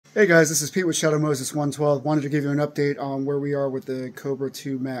Hey guys, this is Pete with Shadow Moses 112. Wanted to give you an update on where we are with the Kobra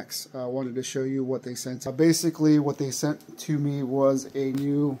 2 Max. Wanted to show you what they sent. Basically, what they sent to me was a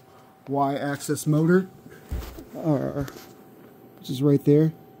new Y-axis motor, which is right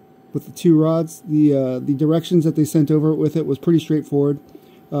there, with the two rods. The directions that they sent over with it was pretty straightforward.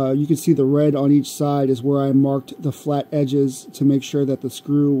 You can see the red on each side is where I marked the flat edges to make sure that the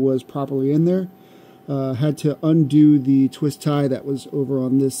screw was properly in there. Had to undo the twist tie that was over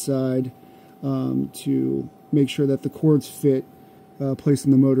on this side to make sure that the cords fit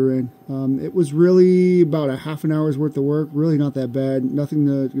placing the motor in. It was really about a half an hour's worth of work, really not that bad, nothing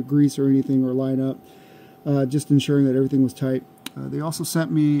to grease or anything or line up, just ensuring that everything was tight. They also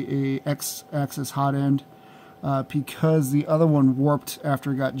sent me a X-axis hot end because the other one warped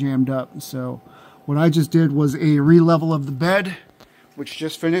after it got jammed up. So what I just did was a re-level of the bed, which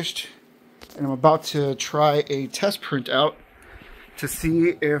just finished. And I'm about to try a test print out to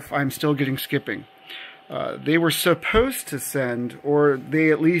see if I'm still getting skipping. They were supposed to send, or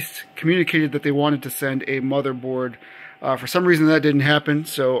they at least communicated that they wanted to send a motherboard. For some reason that didn't happen,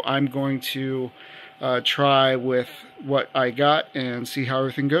 so I'm going to try with what I got and see how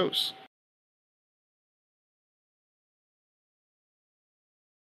everything goes.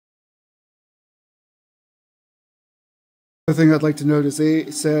 The thing I'd like to note is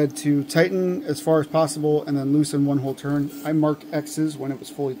they said to tighten as far as possible and then loosen one whole turn. I marked X's when it was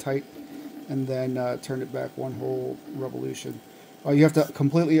fully tight and then turned it back one whole revolution. You have to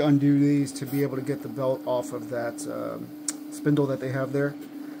completely undo these to be able to get the belt off of that spindle that they have there.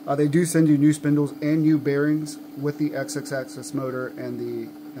 They do send you new spindles and new bearings with the X-axis motor and the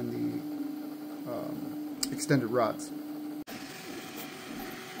extended rods.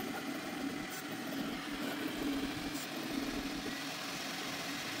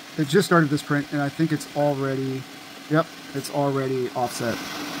 They just started this print, and I think it's already, yep, it's already offset.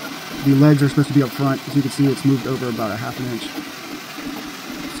 The legs are supposed to be up front. As you can see, it's moved over about a half an inch.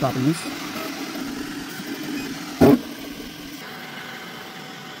 Stopping this.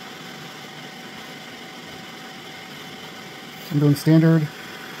 I'm doing standard,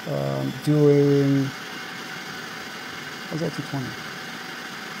 how's that 220?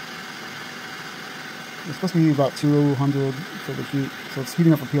 It's supposed to be about 200 for the heat, so it's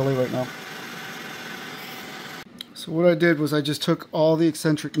heating up for PLA right now. So what I did was I just took all the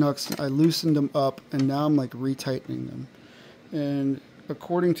eccentric nuts, I loosened them up, and now I'm like retightening them. And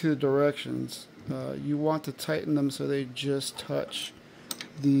according to the directions, you want to tighten them so they just touch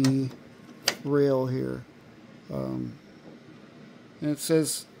the rail here. And it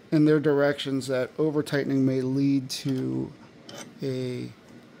says in their directions that over-tightening may lead to a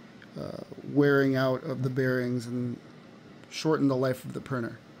wearing out of the bearings and shorten the life of the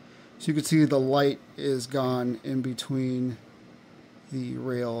printer. So you can see the light is gone in between the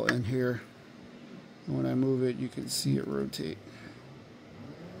rail and here. And when I move it, you can see it rotate.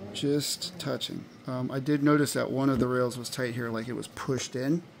 Just touching. I did notice that one of the rails was tight here, like it was pushed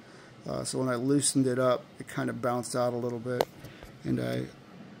in. So when I loosened it up, it kind of bounced out a little bit. And I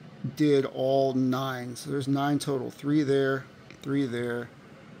did all 9. So there's 9 total. 3 there, 3 there.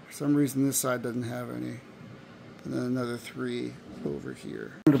 For some reason this side doesn't have any. And then another 3 over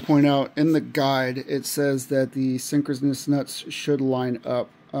here. I wanted to point out in the guide it says that the synchronous nuts should line up.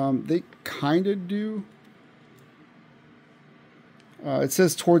 They kind of do. It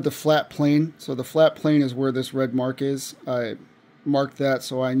says toward the flat plane. So the flat plane is where this red mark is. I marked that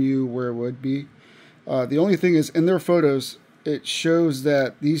so I knew where it would be. The only thing is in their photos it shows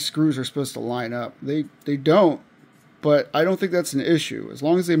that these screws are supposed to line up. They don't. But I don't think that's an issue. As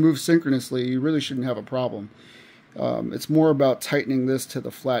long as they move synchronously, you really shouldn't have a problem. It's more about tightening this to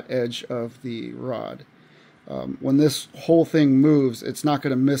the flat edge of the rod. When this whole thing moves, it's not going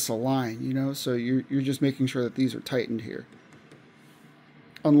to miss a line, you know? So you're just making sure that these are tightened here.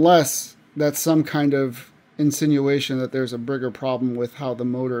 Unless that's some kind of insinuation that there's a bigger problem with how the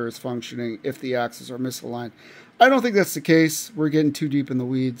motor is functioning if the axes are misaligned. I don't think that's the case. We're getting too deep in the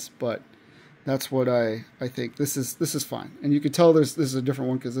weeds, but that's what I think. This is fine. And you can tell this is a different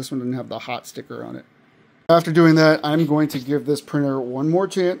one because this one didn't have the hot sticker on it. After doing that, I'm going to give this printer one more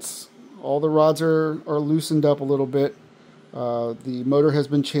chance. All the rods are loosened up a little bit. The motor has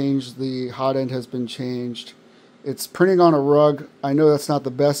been changed. The hot end has been changed. It's printing on a rug. I know that's not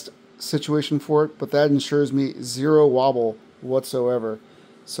the best situation for it, but that ensures me 0 wobble whatsoever.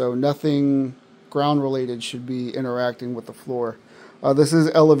 So nothing ground related should be interacting with the floor. This is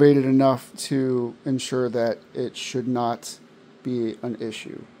elevated enough to ensure that it should not be an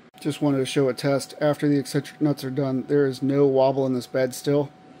issue. Just wanted to show a test. After the eccentric nuts are done, there is no wobble in this bed still.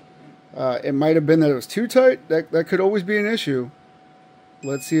 It might have been that it was too tight. That could always be an issue.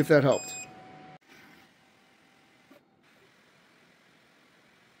 Let's see if that helped.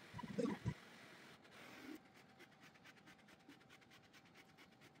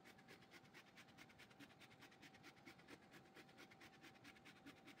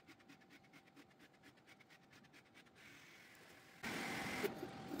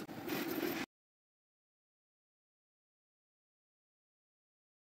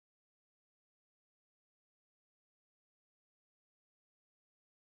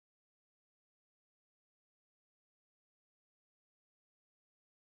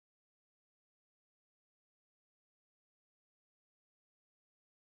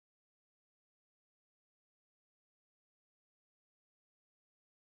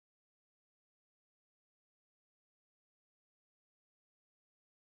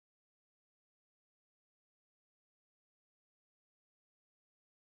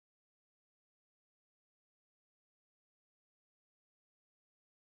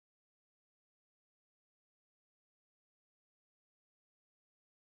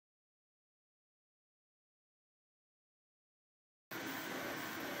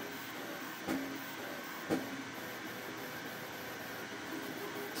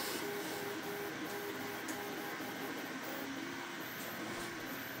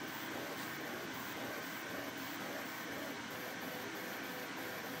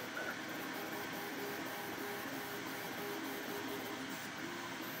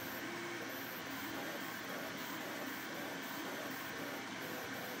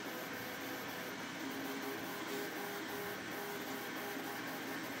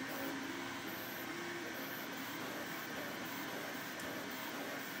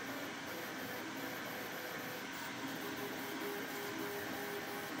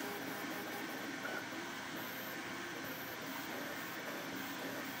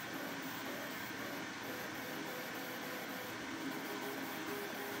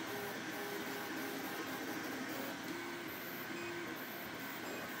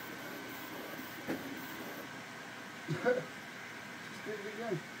 Just did it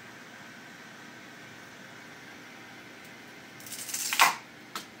again.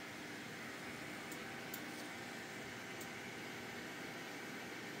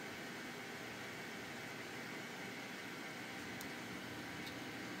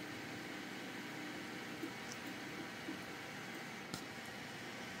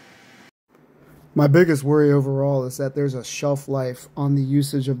 My biggest worry overall is that there's a shelf life on the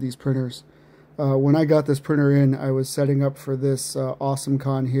usage of these printers. When I got this printer in, I was setting up for this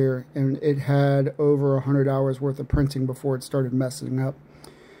awesomecon here, and it had over 100 hours worth of printing before it started messing up.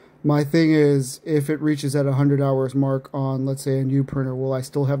 My thing is, if it reaches that 100 hours mark on, let's say, a new printer, will I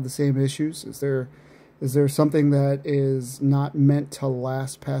still have the same issues? Is there something that is not meant to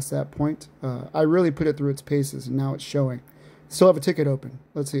last past that point? I really put it through its paces, and now it's showing. Still have a ticket open.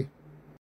 Let's see.